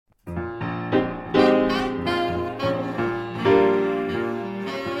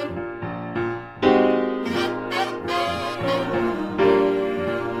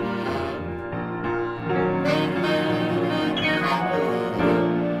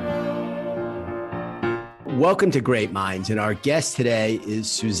Welcome to Great Minds, and our guest today is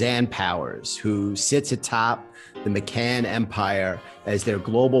Suzanne Powers, who sits atop the McCann empire as their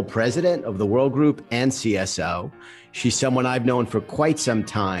global president of the World Group and CSO. She's someone I've known for quite some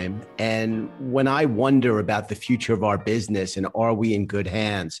time, and when I wonder about the future of our business and are we in good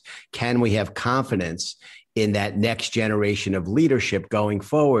hands, can we have confidence in that next generation of leadership going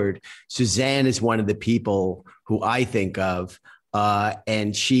forward, Suzanne is one of the people who I think of.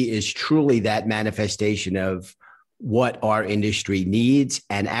 And she is truly that manifestation of what our industry needs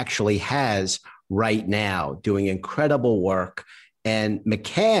and actually has right now, doing incredible work. And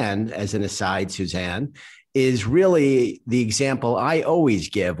McCann, as an aside, Suzanne, is really the example I always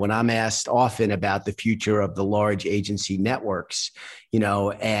give when I'm asked often about the future of the large agency networks,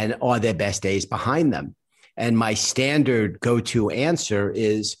 and are their best days behind them? And my standard go-to answer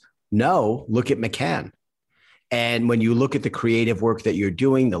is no, look at McCann. And when you look at the creative work that you're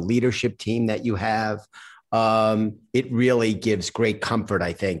doing, the leadership team that you have, it really gives great comfort,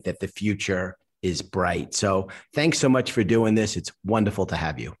 I think, that the future is bright. So thanks so much for doing this. It's wonderful to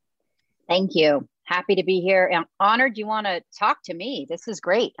have you. Thank you. Happy to be here. I'm honored you want to talk to me. This is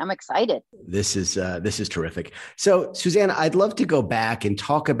great. I'm excited. This is terrific. So Suzanne, I'd love to go back and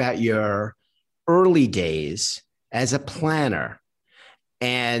talk about your early days as a planner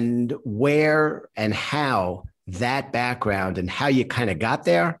and where and how that background and how you kind of got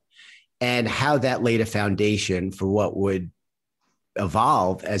there and how that laid a foundation for what would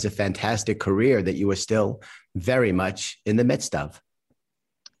evolve as a fantastic career that you were still very much in the midst of.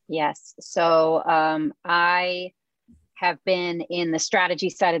 Yes. So I have been in the strategy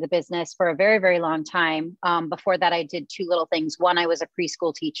side of the business for a very, very long time. Before that, I did two little things. One, I was a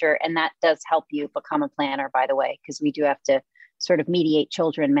preschool teacher, and that does help you become a planner, by the way, because we do have to sort of mediate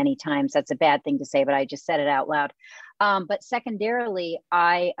children many times. That's a bad thing to say, but I just said it out loud. But secondarily,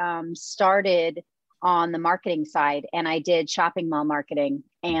 I started on the marketing side and I did shopping mall marketing.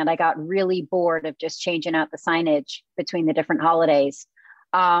 And I got really bored of just changing out the signage between the different holidays.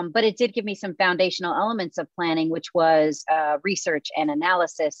 But it did give me some foundational elements of planning, which was research and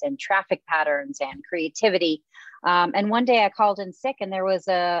analysis and traffic patterns and creativity. And one day I called in sick, and there was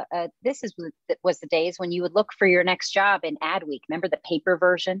was the days when you would look for your next job in Adweek. Remember the paper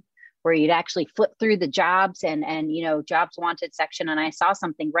version where you'd actually flip through the jobs and jobs wanted section. And I saw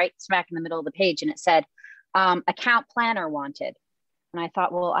something right smack in the middle of the page, and it said account planner wanted. And I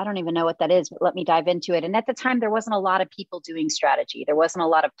thought, well, I don't even know what that is, but let me dive into it. And at the time, there wasn't a lot of people doing strategy. There wasn't a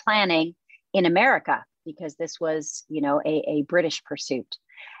lot of planning in America because this was, a British pursuit.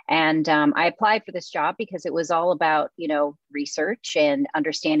 And I applied for this job because it was all about, research and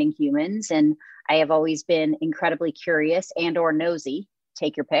understanding humans. And I have always been incredibly curious and or nosy,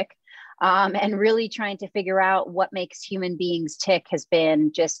 take your pick. And really trying to figure out what makes human beings tick has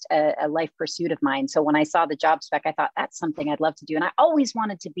been just a life pursuit of mine. So when I saw the job spec, I thought that's something I'd love to do. And I always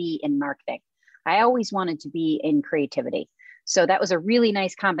wanted to be in marketing. I always wanted to be in creativity. So that was a really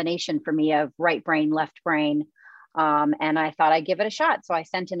nice combination for me of right brain, left brain. And I thought I'd give it a shot. So I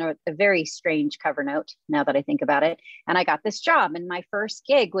sent in a very strange cover note now that I think about it. And I got this job. And my first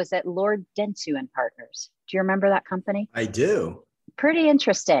gig was at Lord Dentsu and Partners. Do you remember that company? I do. Pretty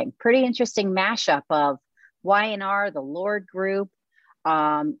interesting mashup of Y&R, the Lord Group,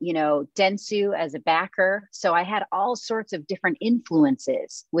 Dentsu as a backer. So I had all sorts of different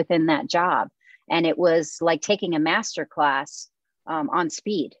influences within that job. And it was like taking a master class on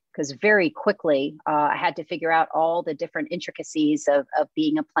speed, because very quickly I had to figure out all the different intricacies of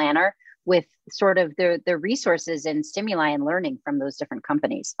being a planner with sort of the resources and stimuli and learning from those different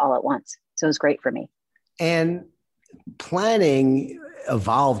companies all at once. So it was great for me. And planning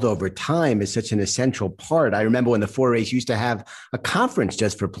evolved over time as such an essential part. I remember when the 4A's used to have a conference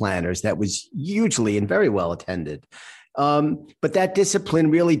just for planners that was hugely and very well attended. But that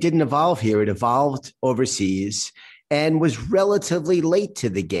discipline really didn't evolve here. It evolved overseas and was relatively late to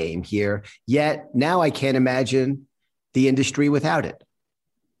the game here. Yet now I can't imagine the industry without it.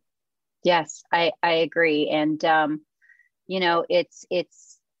 Yes, I agree. And,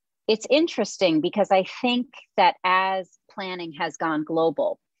 it's interesting because I think that as planning has gone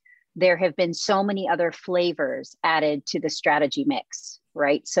global, there have been so many other flavors added to the strategy mix,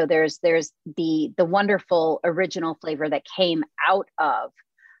 right? So there's the wonderful original flavor that came out of,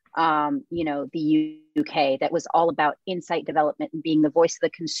 the UK that was all about insight development and being the voice of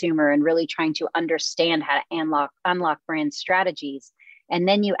the consumer and really trying to understand how to unlock brand strategies. And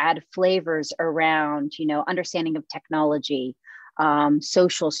then you add flavors around, understanding of technology,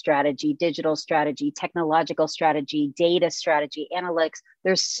 social strategy, digital strategy, technological strategy, data strategy, analytics.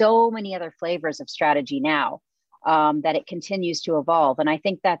 There's so many other flavors of strategy now that it continues to evolve. And I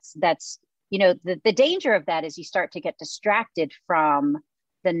think that's the danger of that is you start to get distracted from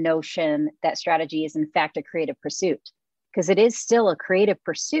the notion that strategy is in fact a creative pursuit, because it is still a creative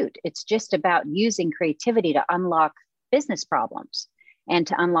pursuit. It's just about using creativity to unlock business problems and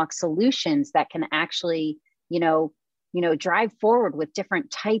to unlock solutions that can actually, drive forward with different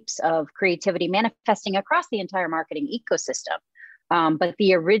types of creativity manifesting across the entire marketing ecosystem. But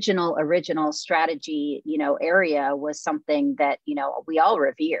the original strategy, area was something that, we all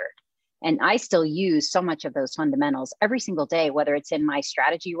revered. And I still use so much of those fundamentals every single day, whether it's in my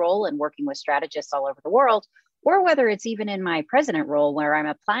strategy role and working with strategists all over the world, or whether it's even in my president role where I'm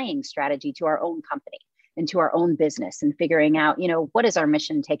applying strategy to our own company and to our own business and figuring out, what is our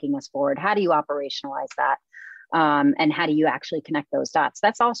mission taking us forward? How do you operationalize that? And how do you actually connect those dots?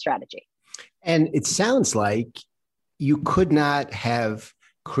 That's all strategy. And it sounds like you could not have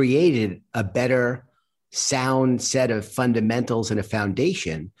created a better sound set of fundamentals and a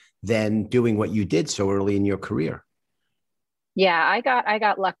foundation than doing what you did so early in your career. Yeah, I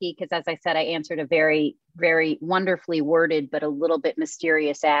got lucky because, as I said, I answered a very, very wonderfully worded but a little bit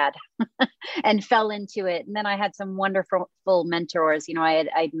mysterious ad and fell into it. And then I had some wonderful mentors. I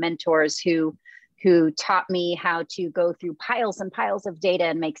had mentors who taught me how to go through piles and piles of data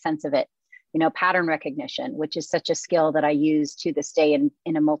and make sense of it. Pattern recognition, which is such a skill that I use to this day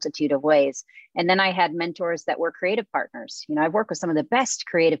in a multitude of ways. And then I had mentors that were creative partners. I've worked with some of the best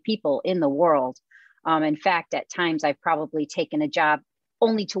creative people in the world. In fact, at times I've probably taken a job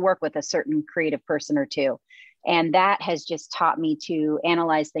only to work with a certain creative person or two. And that has just taught me to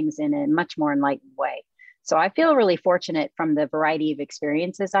analyze things in a much more enlightened way. So I feel really fortunate from the variety of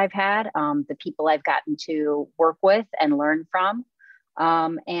experiences I've had, the people I've gotten to work with and learn from.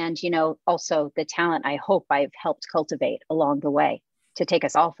 And, also the talent I hope I've helped cultivate along the way to take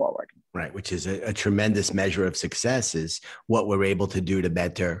us all forward. Right. Which is a tremendous measure of success, is what we're able to do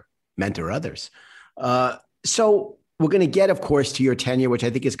to mentor others. So we're going to get, of course, to your tenure, which I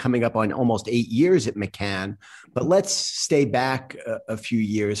think is coming up on almost 8 years at McCann, but let's stay back a few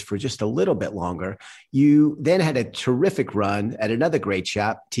years for just a little bit longer. You then had a terrific run at another great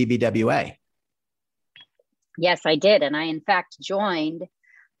shop, TBWA. Yes, I did. And I, in fact, joined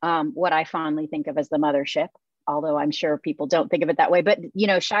what I fondly think of as the mothership, although I'm sure people don't think of it that way. But,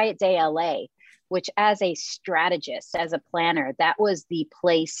 Chiat/Day LA, which as a strategist, as a planner, that was the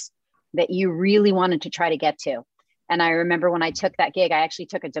place that you really wanted to try to get to. And I remember when I took that gig, I actually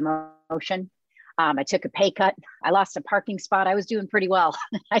took a demotion. I took a pay cut. I lost a parking spot. I was doing pretty well.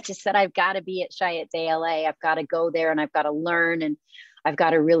 I just said, I've got to be at Chiat/Day LA. I've got to go there and I've got to learn. And I've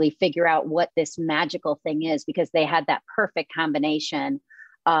got to really figure out what this magical thing is, because they had that perfect combination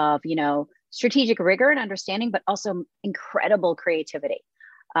of, strategic rigor and understanding, but also incredible creativity.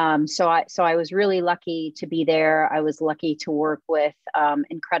 So I was really lucky to be there. I was lucky to work with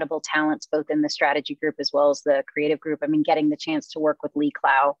incredible talents, both in the strategy group as well as the creative group. I mean, getting the chance to work with Lee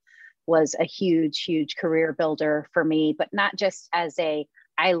Clow was a huge, huge career builder for me, but not just as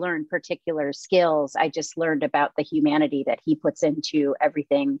I learned particular skills. I just learned about the humanity that he puts into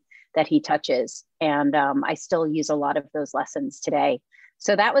everything that he touches. And I still use a lot of those lessons today.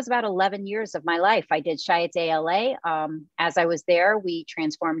 So that was about 11 years of my life. I did Chiat/Day LA. As I was there, we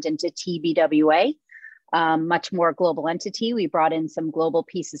transformed into TBWA, much more global entity. We brought in some global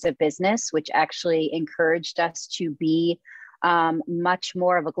pieces of business, which actually encouraged us to be much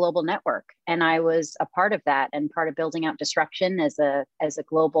more of a global network. And I was a part of that and part of building out disruption as a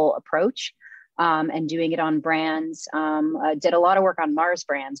global approach, and doing it on brands. I did a lot of work on Mars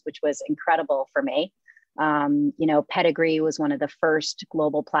brands, which was incredible for me. Pedigree was one of the first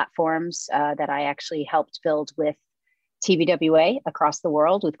global platforms that I actually helped build with TBWA across the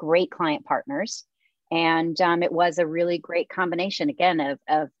world with great client partners. And it was a really great combination, again,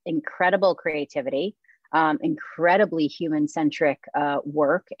 of incredible creativity, incredibly human-centric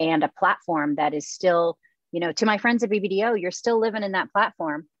work, and a platform that is still, to my friends at BBDO, you're still living in that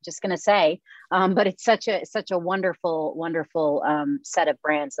platform, just going to say, but it's such a wonderful, wonderful set of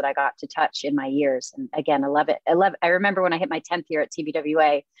brands that I got to touch in my years. And again, I remember when I hit my 10th year at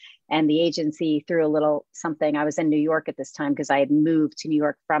TBWA and the agency threw a little something. I was in New York at this time because I had moved to New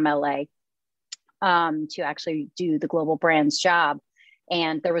York from LA to actually do the global brands job.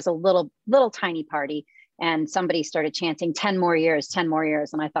 And there was a little tiny party. And somebody started chanting 10 more years, 10 more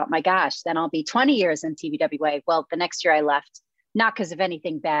years. And I thought, my gosh, then I'll be 20 years in TBWA. Well, the next year I left, not because of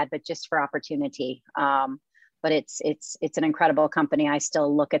anything bad, but just for opportunity. But it's an incredible company. I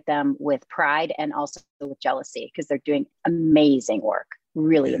still look at them with pride and also with jealousy because they're doing amazing work,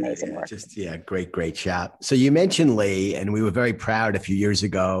 really amazing work. Great shop. So you mentioned Lee, and we were very proud a few years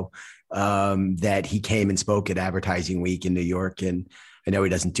ago that he came and spoke at Advertising Week in New York. And I know he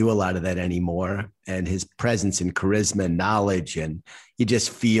doesn't do a lot of that anymore. And his presence and charisma and knowledge, and you just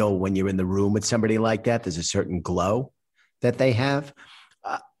feel when you're in the room with somebody like that, there's a certain glow that they have.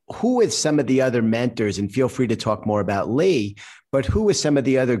 Who is some of the other mentors, and feel free to talk more about Lee, but who are some of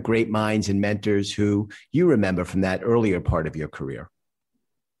the other great minds and mentors who you remember from that earlier part of your career?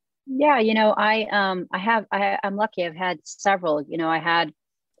 Yeah, I'm lucky. I've had several.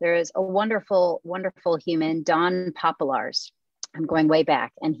 There's a wonderful, wonderful human, Don Popolars. I'm going way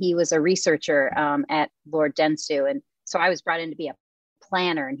back, and he was a researcher at Lord Dentsu, and so I was brought in to be a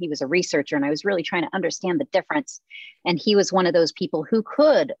planner, and he was a researcher, and I was really trying to understand the difference. And he was one of those people who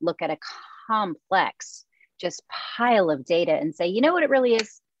could look at a complex, just pile of data and say, you know what it really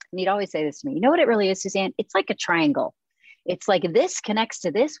is? And he'd always say this to me, you know what it really is, Suzanne? It's like a triangle. It's like this connects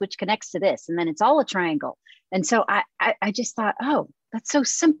to this, which connects to this, and then it's all a triangle. And so I just thought, oh, that's so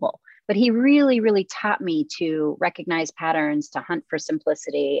simple. But he really, really taught me to recognize patterns, to hunt for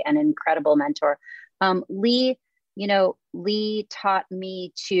simplicity, an incredible mentor. Lee, Lee taught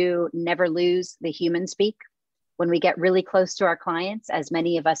me to never lose the human speak. When we get really close to our clients, as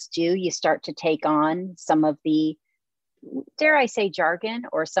many of us do, you start to take on some of the, dare I say, jargon,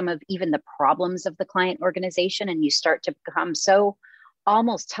 or some of even the problems of the client organization. And you start to become so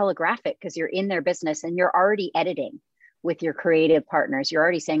almost telegraphic because you're in their business and you're already editing with your creative partners. You're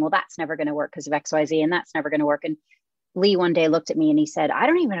already saying, well, that's never going to work because of XYZ, and that's never going to work. And Lee one day looked at me and he said, I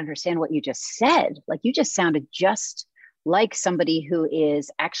don't even understand what you just said. Like, you just sounded just like somebody who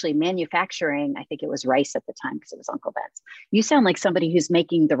is actually manufacturing, I think it was rice at the time because it was Uncle Ben's. You sound like somebody who's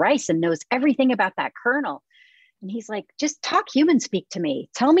making the rice and knows everything about that kernel. And he's like, just talk human speak to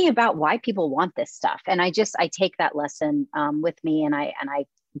me. Tell me about why people want this stuff. And I take that lesson with me, and I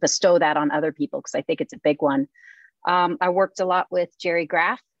bestow that on other people because I think it's a big one. I worked a lot with Jerry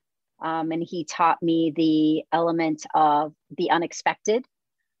Graff, and he taught me the element of the unexpected.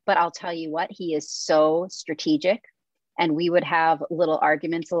 But I'll tell you what, he is so strategic. And we would have little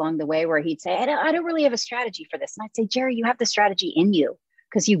arguments along the way where he'd say, I don't really have a strategy for this. And I'd say, Jerry, you have the strategy in you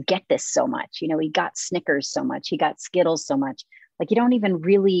because you get this so much. He got Snickers so much. He got Skittles so much. Like, you don't even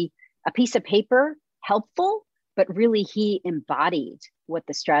really, a piece of paper helpful, but really he embodied what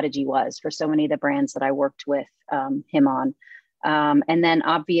the strategy was for so many of the brands that I worked with him on. And then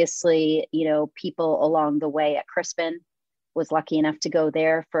obviously, people along the way at Crispin, was lucky enough to go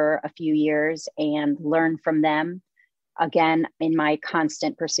there for a few years and learn from them. Again, in my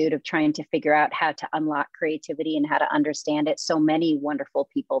constant pursuit of trying to figure out how to unlock creativity and how to understand it. So many wonderful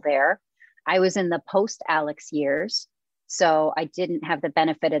people there. I was in the post-Alex years, so I didn't have the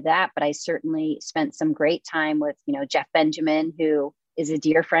benefit of that, but I certainly spent some great time with, Jeff Benjamin, who is a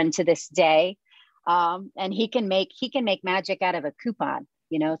dear friend to this day. And he can make magic out of a coupon.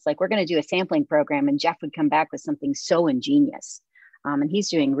 It's like, we're going to do a sampling program, and Jeff would come back with something so ingenious. And he's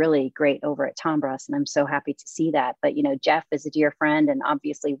doing really great over at Tombras, and I'm so happy to see that. But, Jeff is a dear friend, and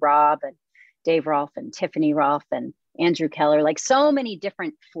obviously Rob and Dave Rolfe and Tiffany Rolfe and Andrew Keller, like so many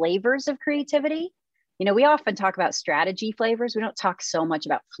different flavors of creativity. We often talk about strategy flavors. We don't talk so much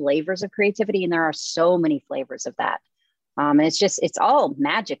about flavors of creativity, and there are so many flavors of that. And it's all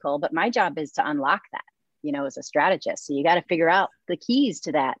magical, but my job is to unlock that, as a strategist. So you got to figure out the keys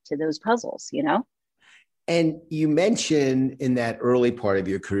to those puzzles, And you mentioned in that early part of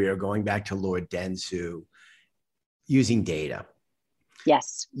your career, going back to Lord Dentsu, using data.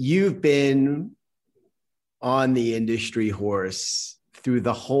 Yes. You've been on the industry horse through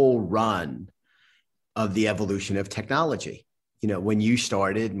the whole run of the evolution of technology. When you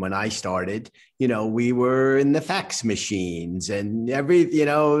started, when I started, we were in the fax machines and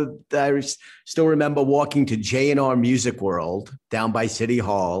I still remember walking to J&R Music World down by City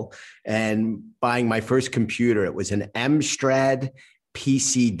Hall and buying my first computer. It was an Amstrad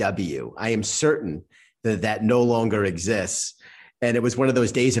PCW. I am certain that no longer exists. And it was one of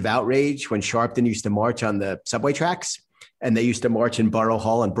those days of outrage when Sharpton used to march on the subway tracks, and they used to march in Borough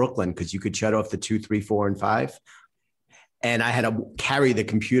Hall in Brooklyn because you could shut off the 2, 3, 4, and 5. And I had to carry the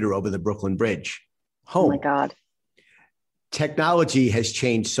computer over the Brooklyn Bridge home. Oh my God. Technology has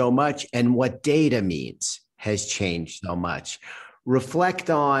changed so much, and what data means has changed so much. Reflect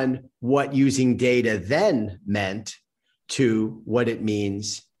on what using data then meant to what it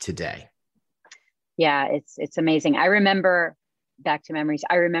means today. Yeah, it's amazing. I remember, back to memories,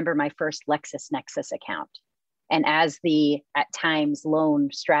 I remember my first LexisNexis account. And as the, at times,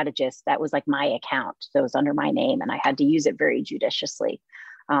 lone strategist, that was like my account. So it was under my name, and I had to use it very judiciously.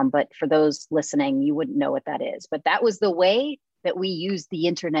 But for those listening, you wouldn't know what that is. But that was the way that we used the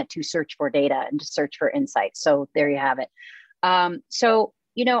internet to search for data and to search for insights. So there you have it. I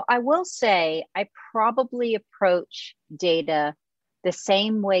will say I probably approach data the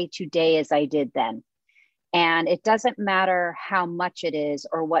same way today as I did then. And it doesn't matter how much it is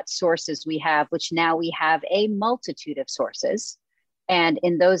or what sources we have, which now we have a multitude of sources. And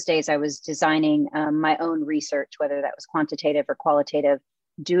in those days, I was designing my own research, whether that was quantitative or qualitative,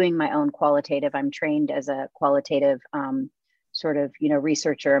 doing my own qualitative. I'm trained as a qualitative sort of,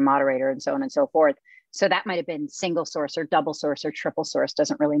 researcher and moderator and so on and so forth. So that might have been single source or double source or triple source,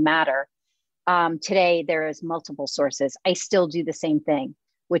 doesn't really matter. Today, there is multiple sources. I still do the same thing,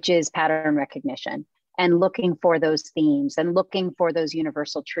 which is pattern recognition and looking for those themes and looking for those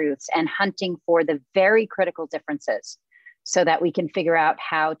universal truths and hunting for the very critical differences so that we can figure out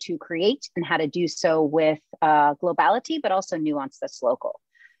how to create and how to do so with globality, but also nuance that's local.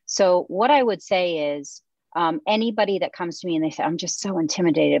 So what I would say is anybody that comes to me and they say, I'm just so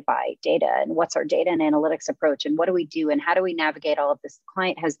intimidated by data and what's our data and analytics approach and what do we do and how do we navigate all of this? The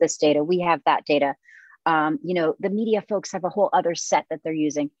client has this data, we have that data. The media folks have a whole other set that they're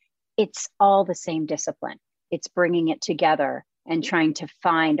using. It's all the same discipline. It's bringing it together and trying to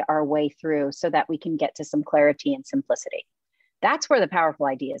find our way through so that we can get to some clarity and simplicity. That's where the powerful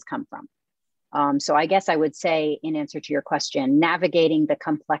ideas come from. So I guess I would say, in answer to your question, navigating the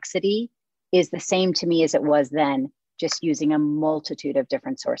complexity is the same to me as it was then, just using a multitude of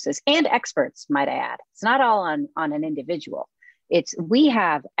different sources and experts, might I add. It's not all on an individual. We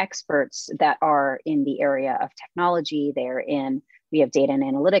have experts that are in the area of technology. We have data and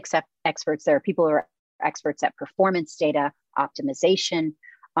analytics experts. There are people who are experts at performance data, optimization.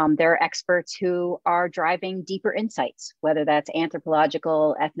 There are experts who are driving deeper insights, whether that's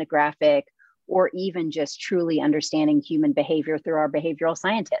anthropological, ethnographic, or even just truly understanding human behavior through our behavioral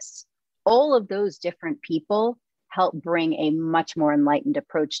scientists. All of those different people help bring a much more enlightened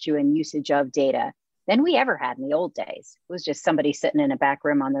approach to and usage of data than we ever had in the old days. It was just somebody sitting in a back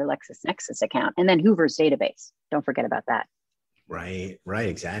room on their LexisNexis account, and then Hoover's database. Don't forget about that. Right,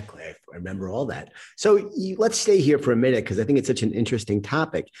 exactly. I remember all that. So let's stay here for a minute because I think it's such an interesting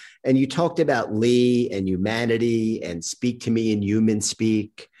topic. And you talked about Lee and humanity and speak to me in human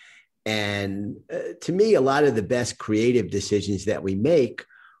speak. And to me, a lot of the best creative decisions that we make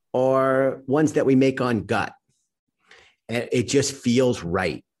are ones that we make on gut. And it just feels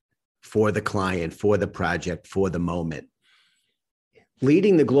right for the client, for the project, for the moment.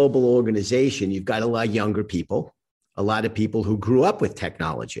 Leading the global organization, you've got a lot of younger people, a lot of people who grew up with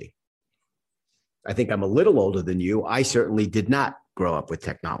technology. I think I'm a little older than you. I certainly did not grow up with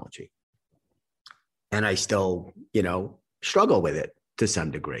technology. And I still, struggle with it to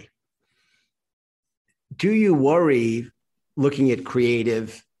some degree. Do you worry, looking at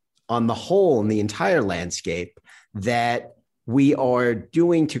creative on the whole in the entire landscape, that we are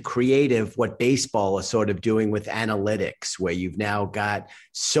doing to creative what baseball is sort of doing with analytics, where you've now got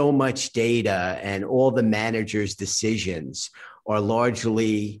so much data and all the managers' decisions are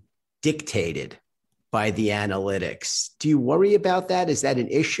largely dictated by the analytics? Do you worry about that? Is that an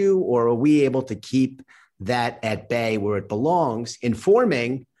issue, or are we able to keep that at bay where it belongs,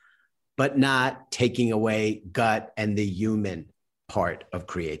 informing, but not taking away gut and the human part of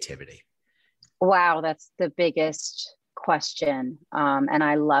creativity? Wow, that's the biggest question. And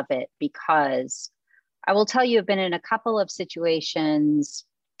I love it because I will tell you, I've been in a couple of situations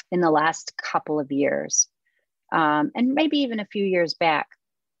in the last couple of years, and maybe even a few years back.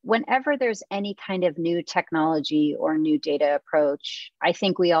 Whenever there's any kind of new technology or new data approach, I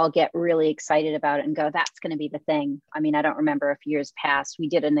think we all get really excited about it and go, that's going to be the thing. I mean, I don't remember a few years past, we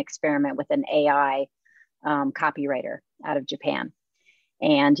did an experiment with an AI copywriter out of Japan.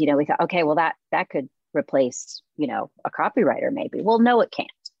 And, we thought, okay, well, that could replace, a copywriter maybe. Well, no, it can't.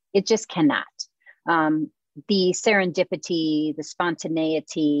 It just cannot. The serendipity, the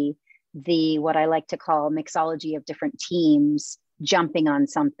spontaneity, what I like to call mixology of different teams jumping on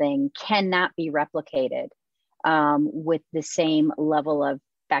something cannot be replicated with the same level of,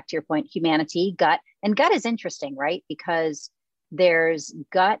 back to your point, humanity, gut. And gut is interesting, right? Because there's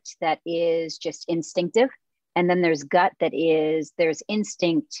gut that is just instinctive. And then there's gut there's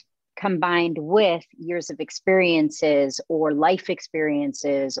instinct combined with years of experiences or life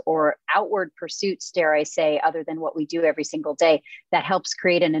experiences or outward pursuits, dare I say, other than what we do every single day, that helps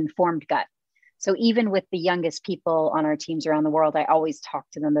create an informed gut. So even with the youngest people on our teams around the world, I always talk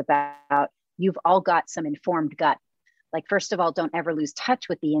to them about, you've all got some informed gut. Like, first of all, don't ever lose touch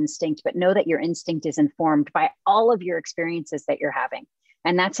with the instinct, but know that your instinct is informed by all of your experiences that you're having.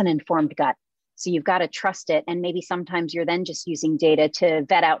 And that's an informed gut. So you've got to trust it. And maybe sometimes you're then just using data to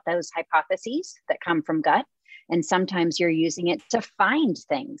vet out those hypotheses that come from gut. And sometimes you're using it to find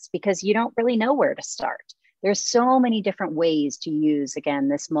things because you don't really know where to start. There's so many different ways to use, again,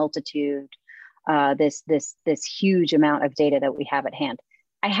 this multitude this huge amount of data that we have at hand.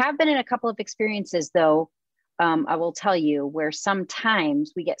 I have been in a couple of experiences, though, I will tell you, where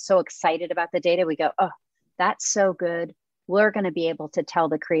sometimes we get so excited about the data, we go, oh, that's so good. We're going to be able to tell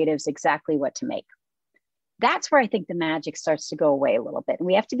the creatives exactly what to make. That's where I think the magic starts to go away a little bit. And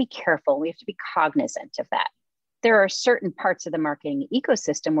we have to be careful. We have to be cognizant of that. There are certain parts of the marketing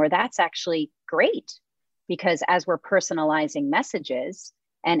ecosystem where that's actually great, because as we're personalizing messages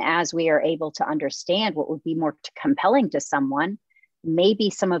and as we are able to understand what would be more compelling to someone, maybe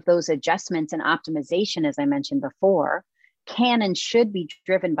some of those adjustments and optimization, as I mentioned before, can and should be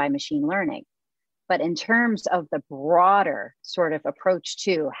driven by machine learning. But in terms of the broader sort of approach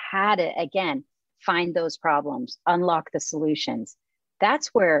to how to, again, find those problems, unlock the solutions, that's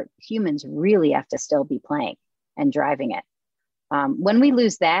where humans really have to still be playing and driving it. When we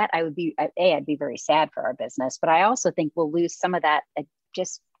lose that, I'd be very sad for our business, but I also think we'll lose some of that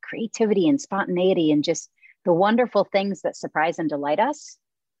just creativity and spontaneity and just the wonderful things that surprise and delight us,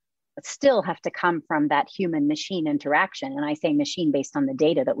 but still have to come from that human machine interaction. And I say machine based on the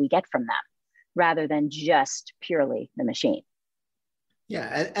data that we get from them, rather than just purely the machine.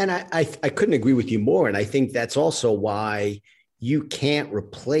 Yeah, and I couldn't agree with you more. And I think that's also why you can't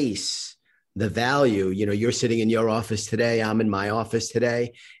replace the value. You know, you're sitting in your office today, I'm in my office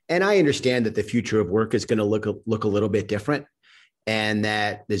today, and I understand that the future of work is going to look a little bit different, and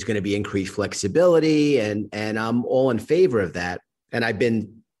that there's going to be increased flexibility, and I'm all in favor of that. And I've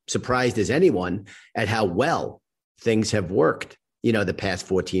been surprised as anyone at how well things have worked, you know, the past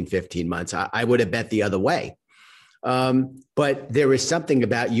 14, 15 months. I would have bet the other way. But there is something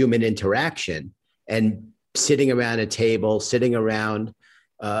about human interaction and sitting around a table, sitting around,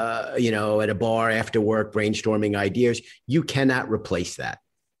 you know, at a bar after work, brainstorming ideas. You cannot replace that.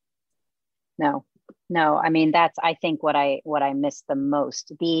 No. I mean, that's, I think, what I miss the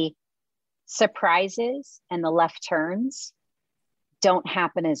most. The surprises and the left turns don't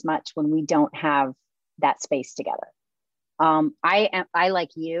happen as much when we don't have that space together. I,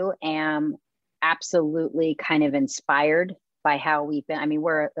 like you, am absolutely kind of inspired by how we've been. I mean,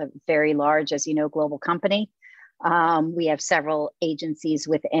 we're a very large, as you know, global company. We have several agencies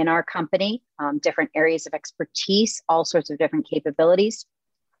within our company, different areas of expertise, all sorts of different capabilities.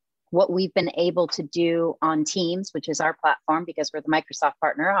 What we've been able to do on Teams, which is our platform, because we're the Microsoft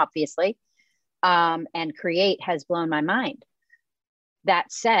partner, obviously, and Create has blown my mind.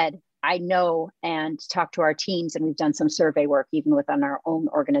 That said, I know and talk to our teams, and we've done some survey work even within our own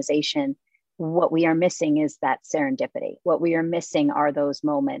organization. What we are missing is that serendipity. What we are missing are those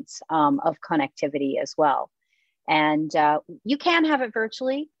moments of connectivity as well. And you can have it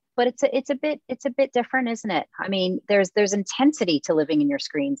virtually, but it's a bit different, isn't it? I mean, there's intensity to living in your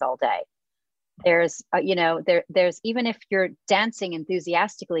screens all day. There's there's, even if you're dancing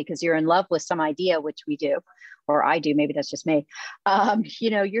enthusiastically because you're in love with some idea, which we do, or I do, maybe that's just me.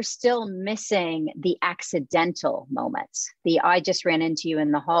 You're still missing the accidental moments. I just ran into you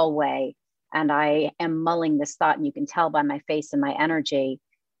in the hallway, and I am mulling this thought, and you can tell by my face and my energy.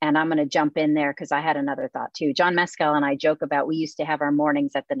 And I'm going to jump in there because I had another thought too. John Mescal and I joke about, we used to have our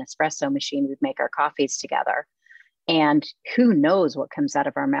mornings at the Nespresso machine. We'd make our coffees together. And who knows what comes out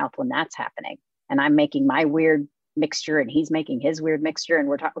of our mouth when that's happening. And I'm making my weird mixture and he's making his weird mixture, and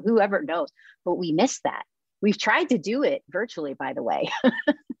we're talking, whoever knows. But we miss that. We've tried to do it virtually, by the way.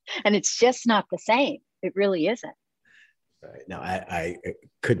 And it's just not the same. It really isn't. Right. No, I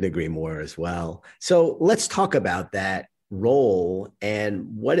couldn't agree more as well. So let's talk about that role and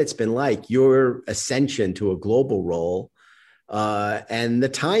what it's been like, your ascension to a global role, and the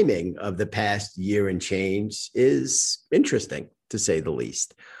timing of the past year and change is interesting, to say the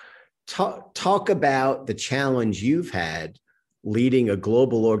least. Talk about the challenge you've had leading a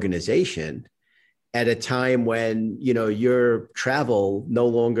global organization at a time when, you know, your travel no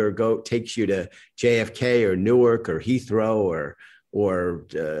longer takes you to JFK or Newark or Heathrow or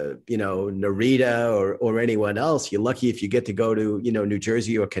Narita or anyone else. You're lucky if you get to go to, New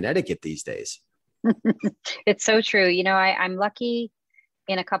Jersey or Connecticut these days. It's so true. I'm lucky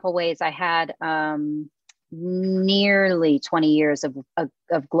in a couple ways. I had nearly 20 years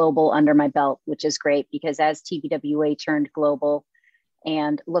of global under my belt, which is great, because as TBWA turned global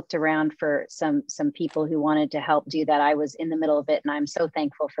and looked around for some people who wanted to help do that, I was in the middle of it, and I'm so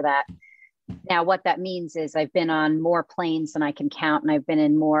thankful for that. Now, what that means is I've been on more planes than I can count, and I've been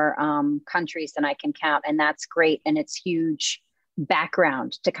in more countries than I can count, and that's great. And it's huge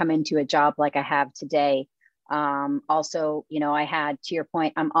background to come into a job like I have today. Also, I had, to your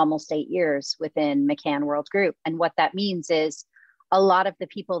point, I'm almost 8 years within McCann World Group. And what that means is a lot of the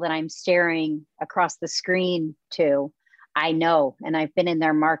people that I'm staring across the screen to, I know, and I've been in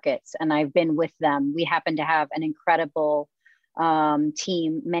their markets and I've been with them. We happen to have an incredible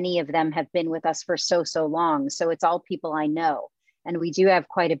team. Many of them have been with us for so long. So it's all people I know. And we do have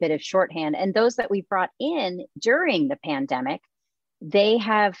quite a bit of shorthand. And those that we brought in during the pandemic, they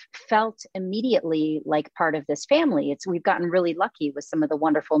have felt immediately like part of this family. We've gotten really lucky with some of the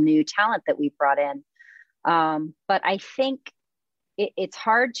wonderful new talent that we've brought in. But I think it's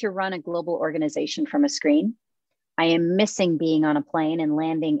hard to run a global organization from a screen. I am missing being on a plane and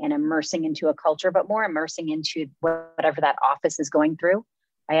landing and immersing into a culture, but more immersing into whatever that office is going through.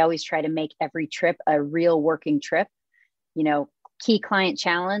 I always try to make every trip a real working trip. Key client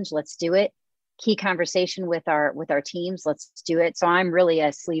challenge, let's do it. Key conversation with our teams, let's do it. So I'm really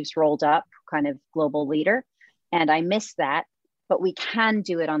a sleeves rolled up kind of global leader, and I miss that, but we can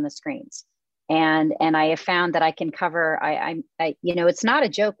do it on the screens. And I have found that I can cover. It's not a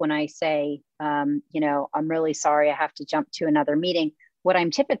joke when I say, I'm really sorry I have to jump to another meeting. What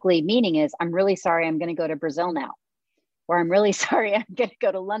I'm typically meaning is, I'm really sorry I'm going to go to Brazil now, or I'm really sorry I'm going to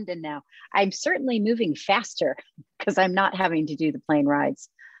go to London now. I'm certainly moving faster because I'm not having to do the plane rides,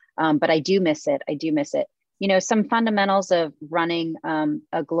 but I do miss it. I do miss it. Some fundamentals of running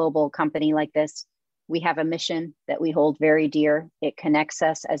a global company like this. We have a mission that we hold very dear. It connects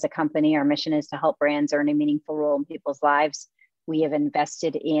us as a company. Our mission is to help brands earn a meaningful role in people's lives. We have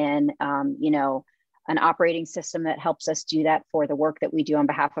invested in, an operating system that helps us do that for the work that we do on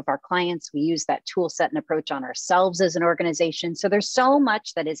behalf of our clients. We use that tool set and approach on ourselves as an organization. So there's so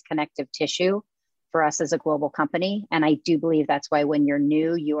much that is connective tissue for us as a global company. And I do believe that's why when you're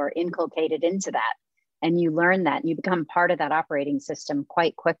new, you are inculcated into that and you learn that and you become part of that operating system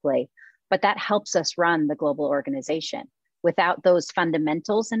quite quickly. But that helps us run the global organization. Without those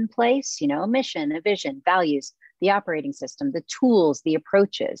fundamentals in place, a mission, a vision, values, the operating system, the tools, the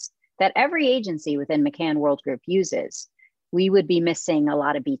approaches that every agency within McCann World Group uses, we would be missing a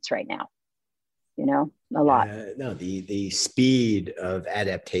lot of beats right now, a lot. No, the speed of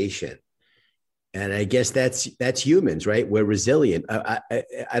adaptation. And I guess that's humans, right? We're resilient.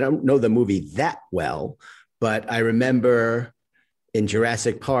 I don't know the movie that well, but I remember in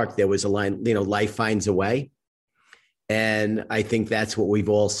Jurassic Park, there was a line, life finds a way. And I think that's what we've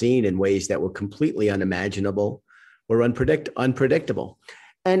all seen in ways that were completely unimaginable or unpredictable.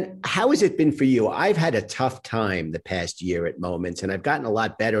 And how has it been for you? I've had a tough time the past year at moments, and I've gotten a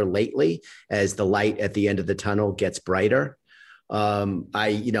lot better lately as the light at the end of the tunnel gets brighter.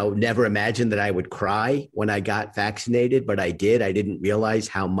 I never imagined that I would cry when I got vaccinated, but I did. I didn't realize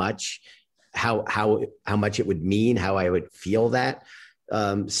how much it would mean, how I would feel that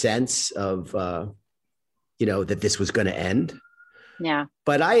sense of, that this was going to end. Yeah.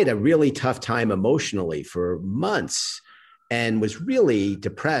 But I had a really tough time emotionally for months and was really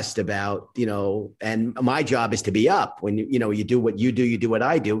depressed about, and my job is to be up when, you do what you do, you do what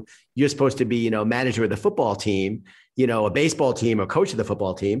I do. You're supposed to be, manager of the football team, a baseball team or coach of the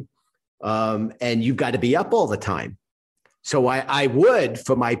football team. And you've got to be up all the time. So I would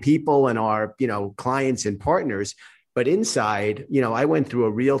for my people and our, clients and partners, but inside, I went through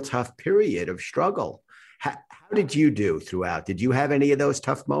a real tough period of struggle. How did you do throughout? Did you have any of those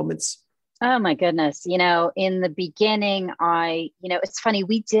tough moments? Oh my goodness. In the beginning, it's funny,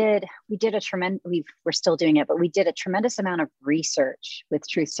 we did a tremendous, we're still doing it, but we did a tremendous amount of research with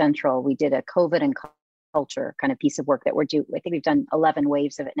Truth Central. We did a COVID and culture kind of piece of work that we're doing. I think we've done 11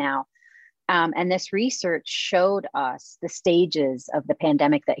 waves of it now. And this research showed us the stages of the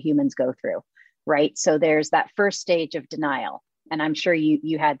pandemic that humans go through, right? So there's that first stage of denial. And I'm sure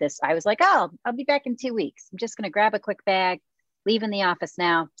you had this. I was like, oh, I'll be back in 2 weeks. I'm just going to grab a quick bag, leave in the office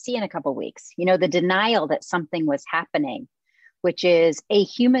now, see you in a couple of weeks. The denial that something was happening, which is a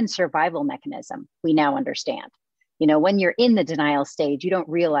human survival mechanism we now understand. When you're in the denial stage, you don't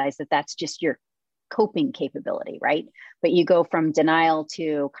realize that that's just your coping capability, right? But you go from denial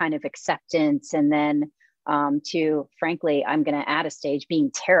to kind of acceptance and then to, frankly, I'm going to add a stage, being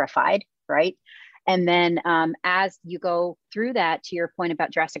terrified, right? And then as you go through that, to your point about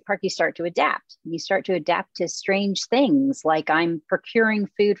Jurassic Park, you start to adapt. You start to adapt to strange things like I'm procuring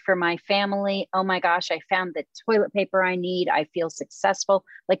food for my family. Oh my gosh, I found the toilet paper I need. I feel successful.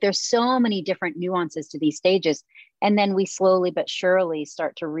 Like there's so many different nuances to these stages. And then we slowly but surely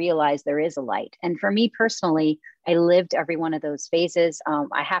start to realize there is a light. And for me personally, I lived every one of those phases.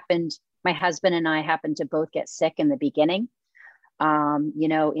 My husband and I happened to both get sick in the beginning.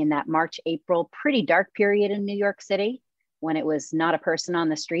 In that March, April, pretty dark period in New York City when it was not a person on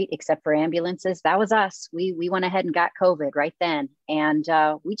the street except for ambulances. That was us. We went ahead and got COVID right then. And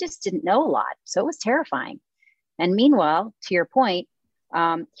we just didn't know a lot. So it was terrifying. And meanwhile, to your point,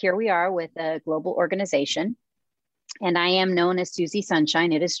 here we are with a global organization. And I am known as Susie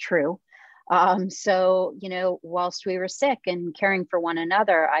Sunshine. It is true. So, whilst we were sick and caring for one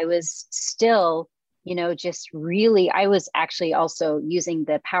another, I was still, just really, I was actually also using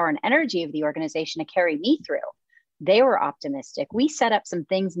the power and energy of the organization to carry me through. They were optimistic. We set up some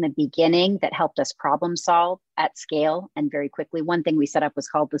things in the beginning that helped us problem solve at scale and very quickly. One thing we set up was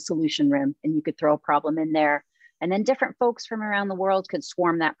called the solution room, and you could throw a problem in there. And then different folks from around the world could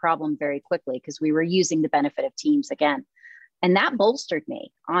swarm that problem very quickly because we were using the benefit of teams again. And that bolstered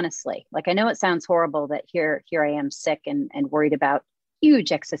me, honestly. Like, I know it sounds horrible that here I am sick and worried about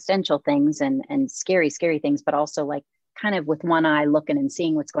huge existential things and scary things, but also like kind of with one eye looking and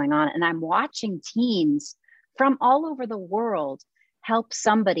seeing what's going on. And I'm watching teams from all over the world help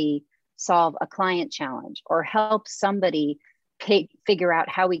somebody solve a client challenge or help somebody figure out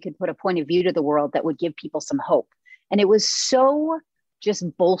how we could put a point of view to the world that would give people some hope. And it was so just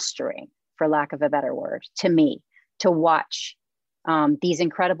bolstering, for lack of a better word, to me to watch these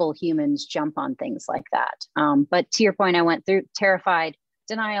incredible humans jump on things like that. But to your point, I went through terrified,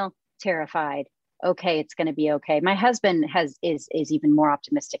 denial, terrified. Okay, it's going to be okay. My husband is even more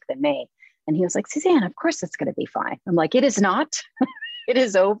optimistic than me. And he was like, Suzanne, of course it's going to be fine. I'm like, it is not. It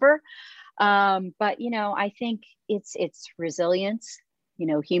is over. But, I think it's resilience.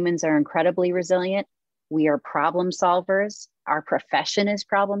 Humans are incredibly resilient. We are problem solvers. Our profession is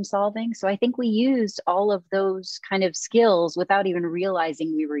problem solving. So I think we used all of those kind of skills without even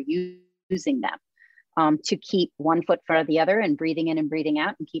realizing we were using them to keep one foot in front of the other and breathing in and breathing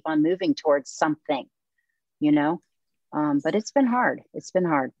out and keep on moving towards something, but it's been hard. It's been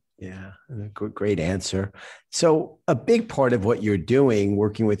hard. Yeah, great answer. So a big part of what you're doing,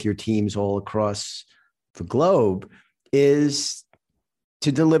 working with your teams all across the globe, is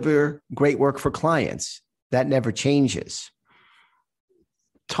to deliver great work for clients. That never changes.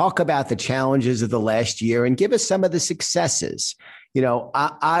 Talk about the challenges of the last year and give us some of the successes.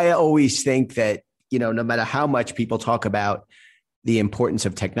 I always think that, no matter how much people talk about the importance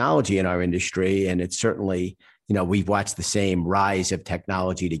of technology in our industry, and it's certainly, we've watched the same rise of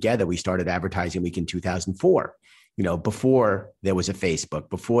technology together. We started Advertising Week in 2004, before there was a Facebook,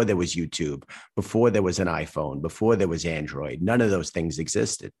 before there was YouTube, before there was an iPhone, before there was Android. None of those things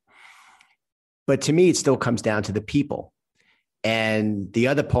existed. But to me, it still comes down to the people. And the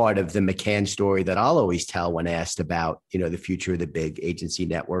other part of the McCann story that I'll always tell when asked about, the future of the big agency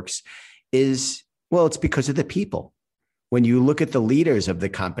networks is, well, it's because of the people. When you look at the leaders of the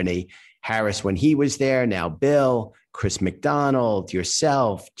company, Harris, when he was there, now Bill, Chris McDonald,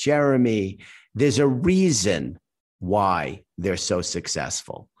 yourself, Jeremy, there's a reason why they're so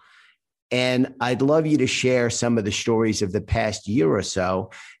successful. And I'd love you to share some of the stories of the past year or so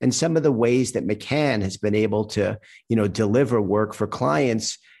and some of the ways that McCann has been able to, deliver work for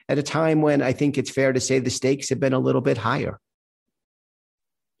clients at a time when I think it's fair to say the stakes have been a little bit higher.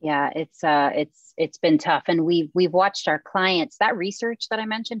 Yeah, it's been tough. And we've watched our clients. That research that I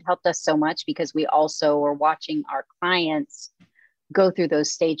mentioned helped us so much because we also were watching our clients go through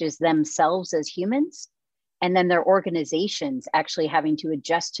those stages themselves as humans. And then their organizations actually having to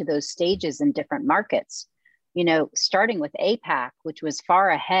adjust to those stages in different markets, starting with APAC, which was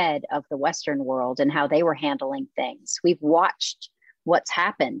far ahead of the Western world and how they were handling things. We've watched what's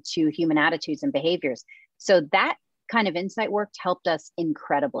happened to human attitudes and behaviors. So that kind of insight work helped us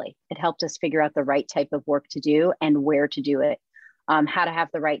incredibly. It helped us figure out the right type of work to do and where to do it, how to have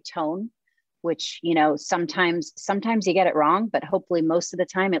the right tone, which, sometimes you get it wrong, but hopefully most of the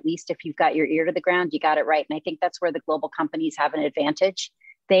time, at least if you've got your ear to the ground, you got it right. And I think that's where the global companies have an advantage.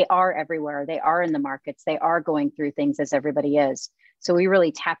 They are everywhere. They are in the markets. They are going through things as everybody is. So we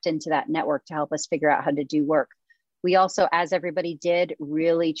really tapped into that network to help us figure out how to do work. We also, as everybody did,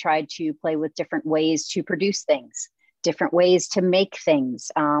 really tried to play with different ways to produce things, different ways to make things.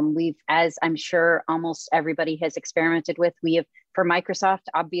 As I'm sure almost everybody has experimented with, we have, for Microsoft,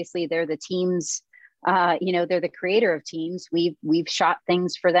 obviously they're the Teams, they're the creator of Teams. We've shot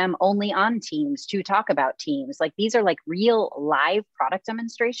things for them only on Teams to talk about Teams. Like, these are like real live product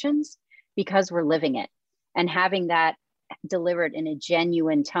demonstrations because we're living it, and having that delivered in a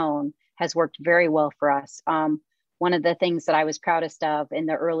genuine tone has worked very well for us. One of the things that I was proudest of in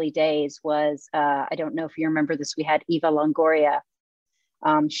the early days was, I don't know if you remember this, we had Eva Longoria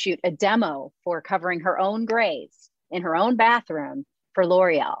shoot a demo for covering her own grays in her own bathroom for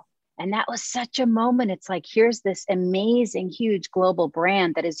L'Oreal. And that was such a moment. It's like, here's this amazing, huge global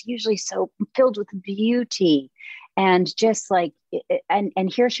brand that is usually so filled with beauty. And just like, and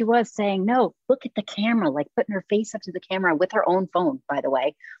here she was saying, no, look at the camera, like putting her face up to the camera with her own phone, by the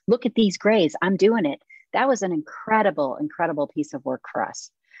way. Look at these grays, I'm doing it. That was an incredible, incredible piece of work for us.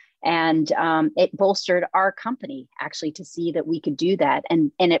 And it bolstered our company actually to see that we could do that.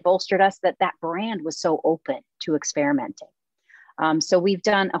 And it bolstered us that that brand was so open to experimenting. So we've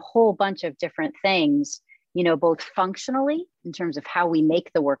done a whole bunch of different things, you know, both functionally in terms of how we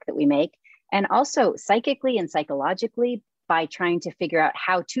make the work that we make, and also psychically and psychologically by trying to figure out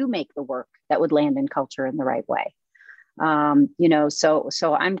how to make the work that would land in culture in the right way. You know, so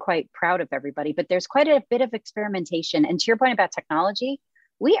I'm quite proud of everybody, but there's quite a bit of experimentation. And to your point about technology,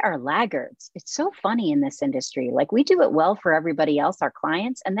 we are laggards. It's so funny in this industry. Like we do it well for everybody else, our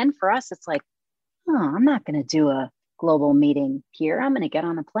clients. And then for us, it's like, oh, I'm not going to do a global meeting here. I'm going to get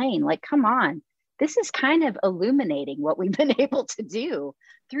on a plane. Like, come on. This is kind of illuminating what we've been able to do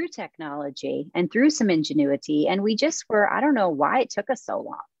through technology and through some ingenuity. And we just were, I don't know why it took us so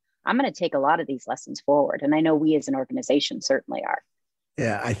long. I'm going to take a lot of these lessons forward. And I know we as an organization certainly are.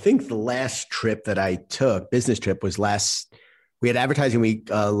 Yeah, I think the last trip that I took, business trip, was we had Advertising Week,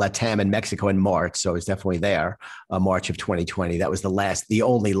 LATAM in Mexico in March. So I was definitely there, March of 2020. That was the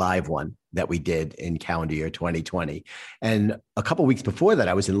only live one that we did in calendar year 2020. And a couple of weeks before that,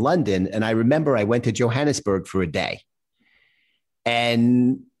 I was in London. And I remember I went to Johannesburg for a day.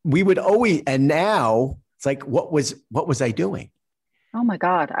 And now it's like, what was I doing? Oh my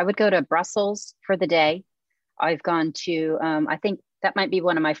God. I would go to Brussels for the day. I've gone to, I think that might be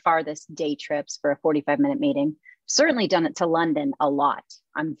one of my farthest day trips for a 45-minute meeting. Certainly done it to London a lot.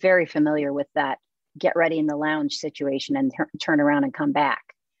 I'm very familiar with that get ready in the lounge situation and turn around and come back.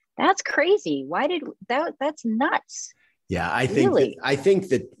 That's crazy. Why did that's nuts. Yeah, I think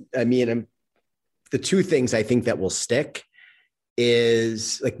the two things I think that will stick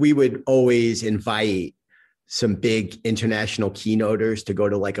is like we would always invite some big international keynoters to go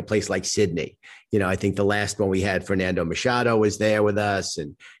to like a place like Sydney. You know, I think the last one we had, Fernando Machado was there with us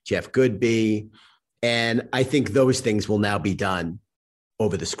and Jeff Goodby. And I think those things will now be done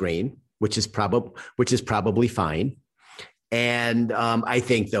over the screen, which is probably fine. And I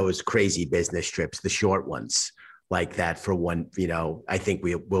think those crazy business trips, the short ones like that for one, you know, I think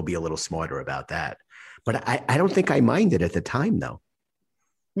we will be a little smarter about that. But I don't think I minded at the time, though.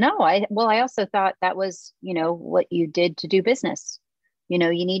 No, I also thought that was, you know, what you did to do business. You know,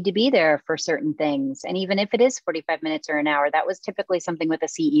 you need to be there for certain things. And even if it is 45 minutes or an hour, that was typically something with a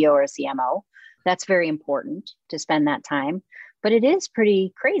CEO or a CMO. That's very important to spend that time. But it is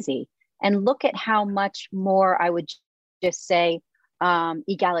pretty crazy. And look at how much more, I would just say,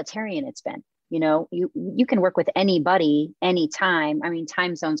 egalitarian it's been. You know, you can work with anybody, anytime. I mean,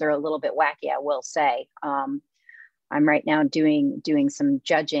 time zones are a little bit wacky, I will say. I'm right now doing some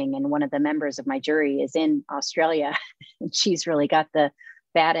judging, and one of the members of my jury is in Australia, and she's really got the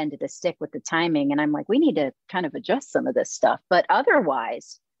bad end of the stick with the timing. And I'm like, we need to kind of adjust some of this stuff. But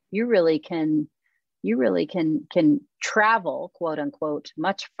otherwise, you really can travel, quote unquote,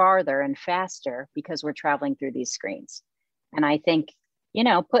 much farther and faster because we're traveling through these screens. And I think, you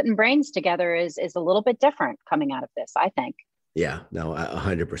know, putting brains together is a little bit different coming out of this, I think. Yeah, no,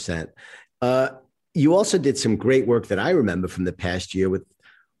 100%. You also did some great work that I remember from the past year with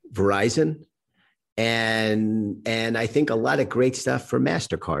Verizon, and I think a lot of great stuff for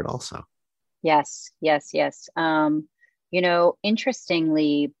MasterCard also. Yes. You know,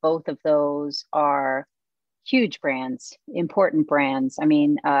 interestingly, both of those are huge brands, important brands. I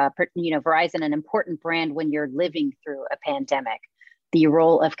mean, you know, Verizon, an important brand when you're living through a pandemic. The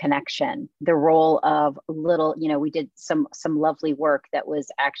role of connection, the role of little, you know, we did some lovely work that was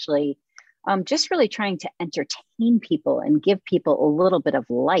actually just really trying to entertain people and give people a little bit of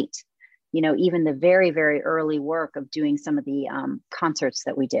light. You know, even the very, very early work of doing some of the concerts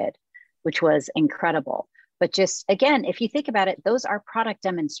that we did, which was incredible. But just, again, if you think about it, those are product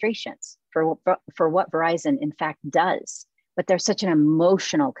demonstrations for what Verizon in fact does. But there's such an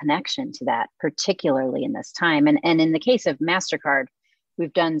emotional connection to that, particularly in this time. And in the case of MasterCard,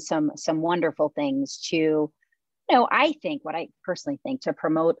 we've done some wonderful things to, you know, I think what I personally think to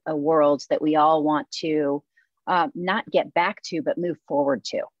promote a world that we all want to not get back to, but move forward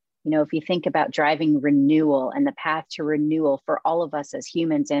to. You know, if you think about driving renewal and the path to renewal for all of us as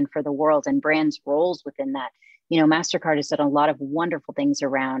humans and for the world and brands' roles within that, you know, MasterCard has done a lot of wonderful things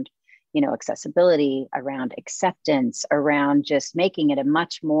around, you know, accessibility, around acceptance, around just making it a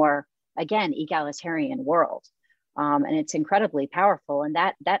much more, again, egalitarian world. And it's incredibly powerful. And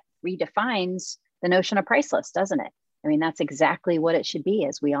that redefines the notion of priceless, doesn't it? I mean, that's exactly what it should be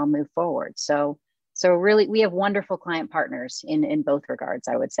as we all move forward. So really, we have wonderful client partners in both regards,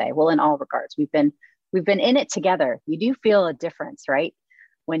 I would say. Well, in all regards, we've been in it together. You do feel a difference, right?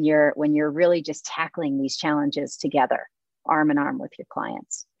 When you're really just tackling these challenges together, arm in arm with your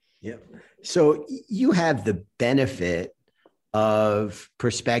clients. Yeah. So you have the benefit of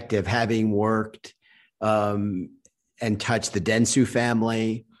perspective, having worked and touched the Dentsu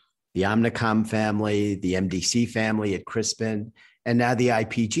family, the Omnicom family, the MDC family at Crispin, and now the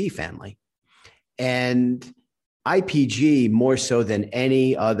IPG family. And IPG, more so than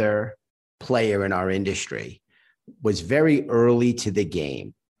any other player in our industry, was very early to the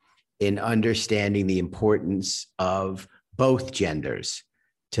game in understanding the importance of both genders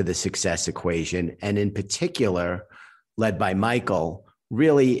to the success equation. And in particular, led by Michael,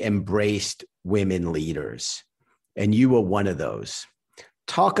 really embraced women leaders. And you were one of those.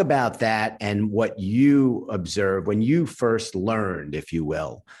 Talk about that and what you observed when you first learned, if you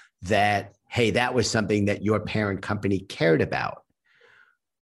will, that, hey, that was something that your parent company cared about.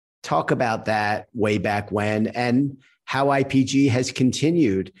 Talk about that way back when and how IPG has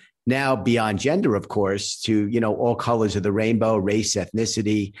continued now beyond gender, of course, to, all colors of the rainbow, race,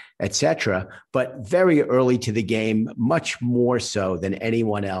 ethnicity, et cetera, but very early to the game, much more so than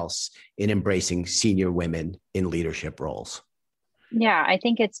anyone else in embracing senior women in leadership roles. Yeah, I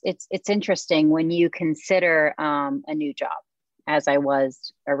think it's interesting when you consider a new job, as I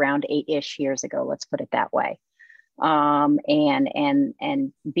was around 8-ish years ago, let's put it that way. And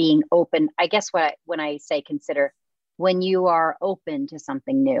being open, I guess when I say consider, when you are open to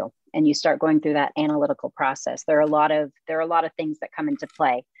something new and you start going through that analytical process, there are a lot of things that come into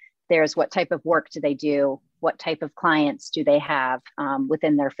play. There's what type of work do they do? What type of clients do they have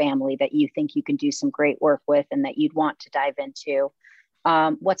within their family that you think you can do some great work with and that you'd want to dive into?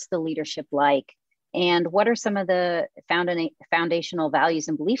 What's the leadership like? And what are some of the foundational values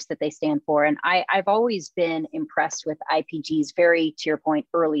and beliefs that they stand for? And I've always been impressed with IPG's very, to your point,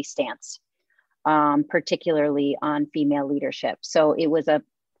 early stance, particularly on female leadership. So it was a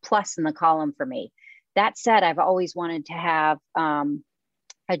plus in the column for me. That said, I've always wanted to have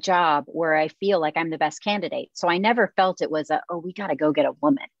a job where I feel like I'm the best candidate. So I never felt it was we got to go get a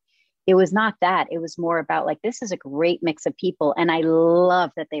woman. It was not that. It was more about like, this is a great mix of people. And I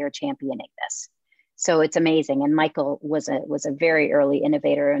love that they are championing this. So it's amazing. And Michael was a very early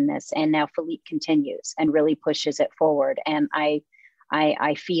innovator in this. And now Philippe continues and really pushes it forward. And I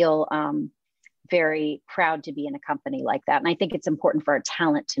feel very proud to be in a company like that. And I think it's important for our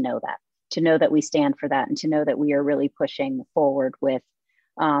talent to know that we stand for that and to know that we are really pushing forward with,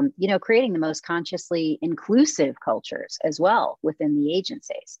 creating the most consciously inclusive cultures as well within the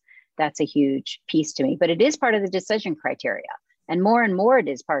agencies. That's a huge piece to me, but it is part of the decision criteria. And more it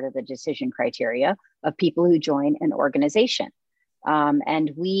is part of the decision criteria of people who join an organization.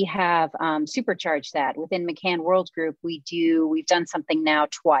 And we have supercharged that within McCann World Group. We've done something now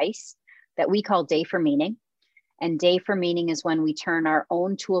twice that we call Day for Meaning. And Day for Meaning is when we turn our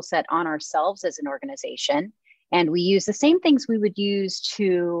own tool set on ourselves as an organization. And we use the same things we would use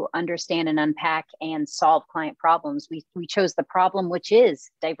to understand and unpack and solve client problems. We chose the problem, which is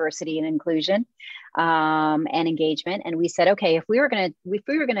diversity and inclusion and engagement. And we said, okay, if we were going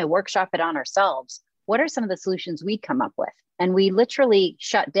to workshop it on ourselves, what are some of the solutions we'd come up with? And we literally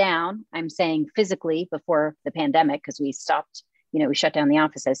shut down, I'm saying physically before the pandemic, because we stopped, we shut down the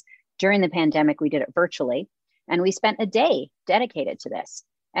offices. During the pandemic, we did it virtually. And we spent a day dedicated to this.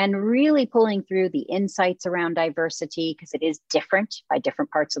 And really pulling through the insights around diversity, because it is different by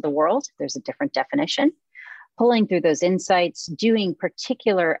different parts of the world. There's a different definition. Pulling through those insights, doing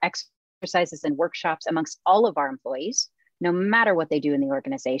particular exercises and workshops amongst all of our employees, no matter what they do in the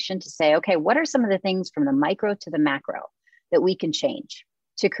organization, to say, okay, what are some of the things from the micro to the macro that we can change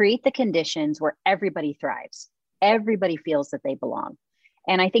to create the conditions where everybody thrives, everybody feels that they belong.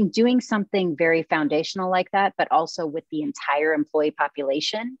 And I think doing something very foundational like that, but also with the entire employee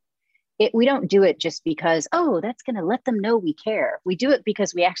population, we don't do it just because, that's going to let them know we care. We do it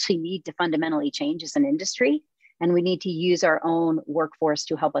because we actually need to fundamentally change as an industry. And we need to use our own workforce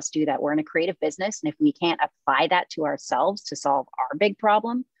to help us do that. We're in a creative business. And if we can't apply that to ourselves to solve our big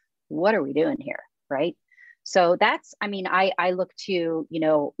problem, what are we doing here? Right. So I look to,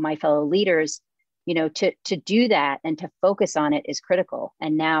 my fellow leaders, to do that and to focus on it is critical.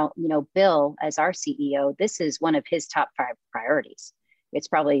 And now, Bill, as our CEO, this is one of his top 5 priorities. It's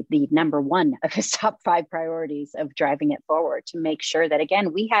probably the number one of his top 5 priorities of driving it forward to make sure that,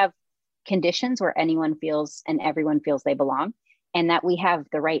 again, we have conditions where anyone feels and everyone feels they belong, and that we have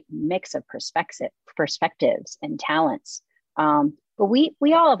the right mix of perspectives and talents. But we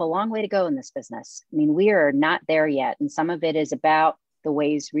all have a long way to go in this business. I mean, we are not there yet. And some of it is about the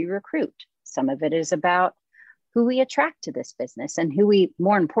ways we recruit. Some of it is about who we attract to this business and who we,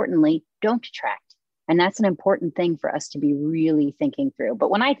 more importantly, don't attract. And that's an important thing for us to be really thinking through.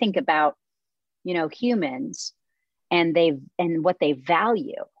 But when I think about, humans and what they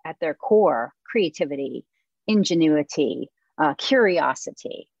value at their core, creativity, ingenuity,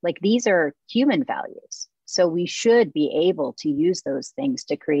 curiosity. Like these are human values. So we should be able to use those things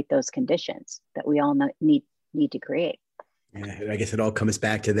to create those conditions that we all need to create. Yeah, I guess it all comes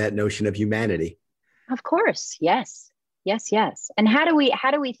back to that notion of humanity. Of course, yes, yes. And how do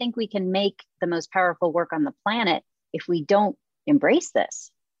we think we can make the most powerful work on the planet if we don't embrace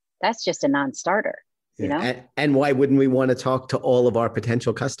this? That's just a non-starter, you know? And why wouldn't we want to talk to all of our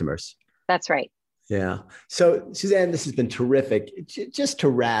potential customers? That's right. Yeah. So, Suzanne, this has been terrific. Just to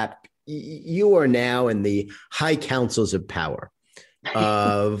wrap, you are now in the high councils of power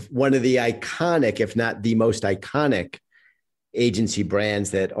of one of the iconic, if not the most iconic agency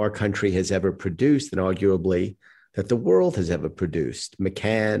brands that our country has ever produced, and arguably that the world has ever produced.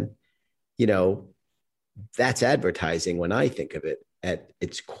 McCann, you know, that's advertising when I think of it at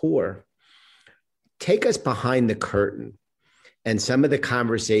its core. Take us behind the curtain and some of the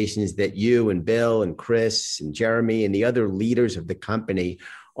conversations that you and Bill and Chris and Jeremy and the other leaders of the company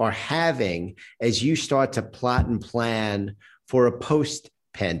are having as you start to plot and plan for a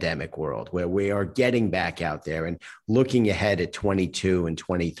post-pandemic world where we are getting back out there and looking ahead at 22 and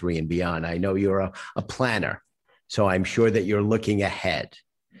 23 and beyond. I know you're a planner, so I'm sure that you're looking ahead.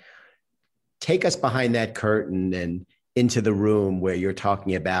 Take us behind that curtain and into the room where you're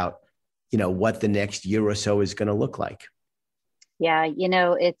talking about, you know, what the next year or so is going to look like. Yeah, you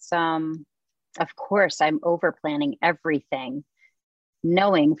know, it's of course I'm over planning everything,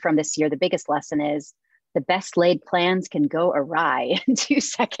 knowing from this year the biggest lesson is the best laid plans can go awry in 2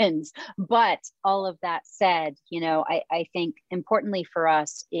 seconds. But all of that said, you know, I think importantly for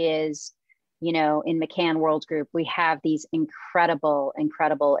us is, you know, in McCann World Group, we have these incredible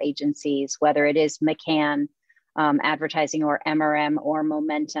agencies, whether it is McCann Advertising or MRM or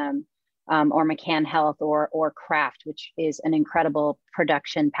Momentum, or McCann Health or Kraft, which is an incredible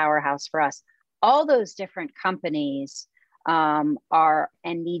production powerhouse for us. All those different companies are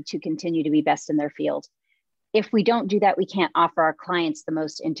and need to continue to be best in their field. If we don't do that, we can't offer our clients the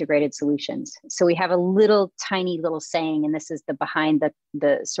most integrated solutions. So we have a tiny little saying, and this is the behind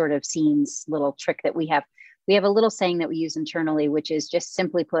the sort of scenes little trick that we have. We have a little saying that we use internally, which is just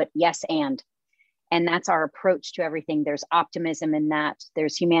simply put, yes, and that's our approach to everything. There's optimism in that,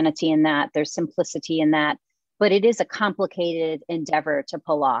 there's humanity in that, there's simplicity in that, but it is a complicated endeavor to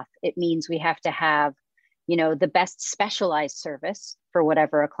pull off. It means we have to have, you know, the best specialized service for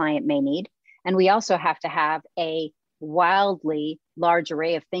whatever a client may need. And we also have to have a wildly large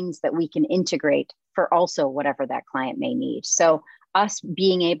array of things that we can integrate for also whatever that client may need. So us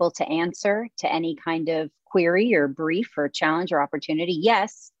being able to answer to any kind of query or brief or challenge or opportunity,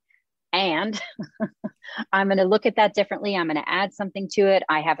 yes. And I'm going to look at that differently. I'm going to add something to it.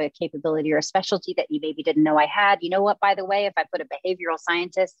 I have a capability or a specialty that you maybe didn't know I had. You know what, by the way, if I put a behavioral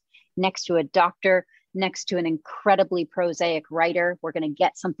scientist next to a doctor, next to an incredibly prosaic writer, we're going to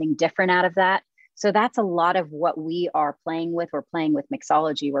get something different out of that. So that's a lot of what we are playing with. We're playing with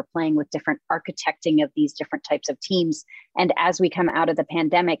mixology. We're playing with different architecting of these different types of teams. And as we come out of the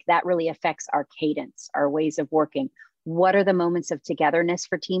pandemic, that really affects our cadence, our ways of working. What are the moments of togetherness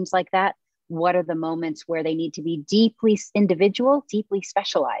for teams like that? What are the moments where they need to be deeply individual, deeply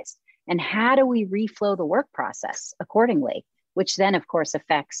specialized? And how do we reflow the work process accordingly? Which then, of course,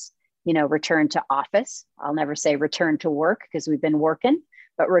 affects, you know, return to office. I'll never say return to work because we've been working,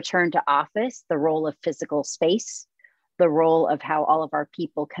 but return to office, the role of physical space, the role of how all of our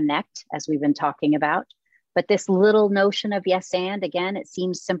people connect, as we've been talking about. But this little notion of yes, and again, it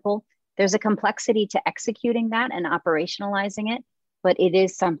seems simple. There's a complexity to executing that and operationalizing it, but it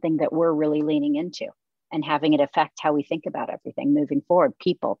is something that we're really leaning into and having it affect how we think about everything moving forward: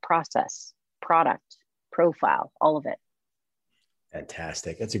 people, process, product, profile, all of it.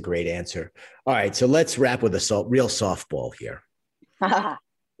 Fantastic. That's a great answer. All right. So let's wrap with a real softball here.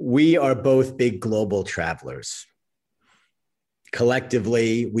 We are both big global travelers.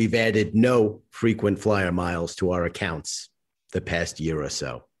 Collectively, we've added no frequent flyer miles to our accounts the past year or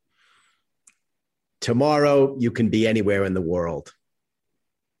so. Tomorrow, you can be anywhere in the world.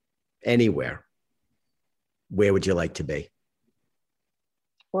 Anywhere. Where would you like to be?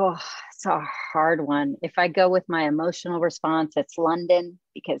 Well, it's a hard one. If I go with my emotional response, it's London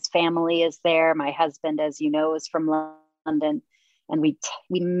because family is there. My husband, as you know, is from London, and we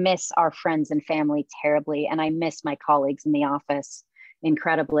miss our friends and family terribly. And I miss my colleagues in the office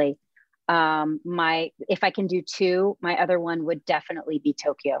incredibly. If I can do two, my other one would definitely be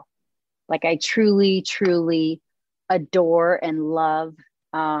Tokyo. Like I truly, truly adore and love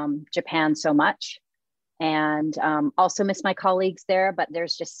Japan so much. And also miss my colleagues there, but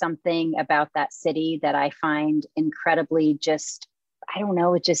there's just something about that city that I find incredibly I don't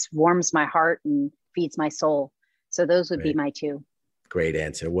know, it just warms my heart and feeds my soul. So those would be Great. my two. Great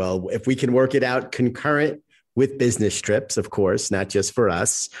answer. Well, if we can work it out concurrent with business trips, of course, not just for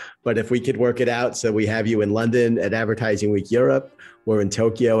us, but if we could work it out so we have you in London at Advertising Week Europe or in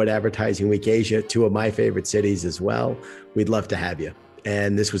Tokyo at Advertising Week Asia, two of my favorite cities as well, we'd love to have you.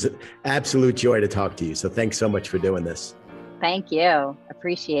 And this was an absolute joy to talk to you. So thanks so much for doing this. Thank you.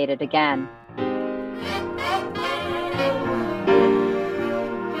 Appreciate it again.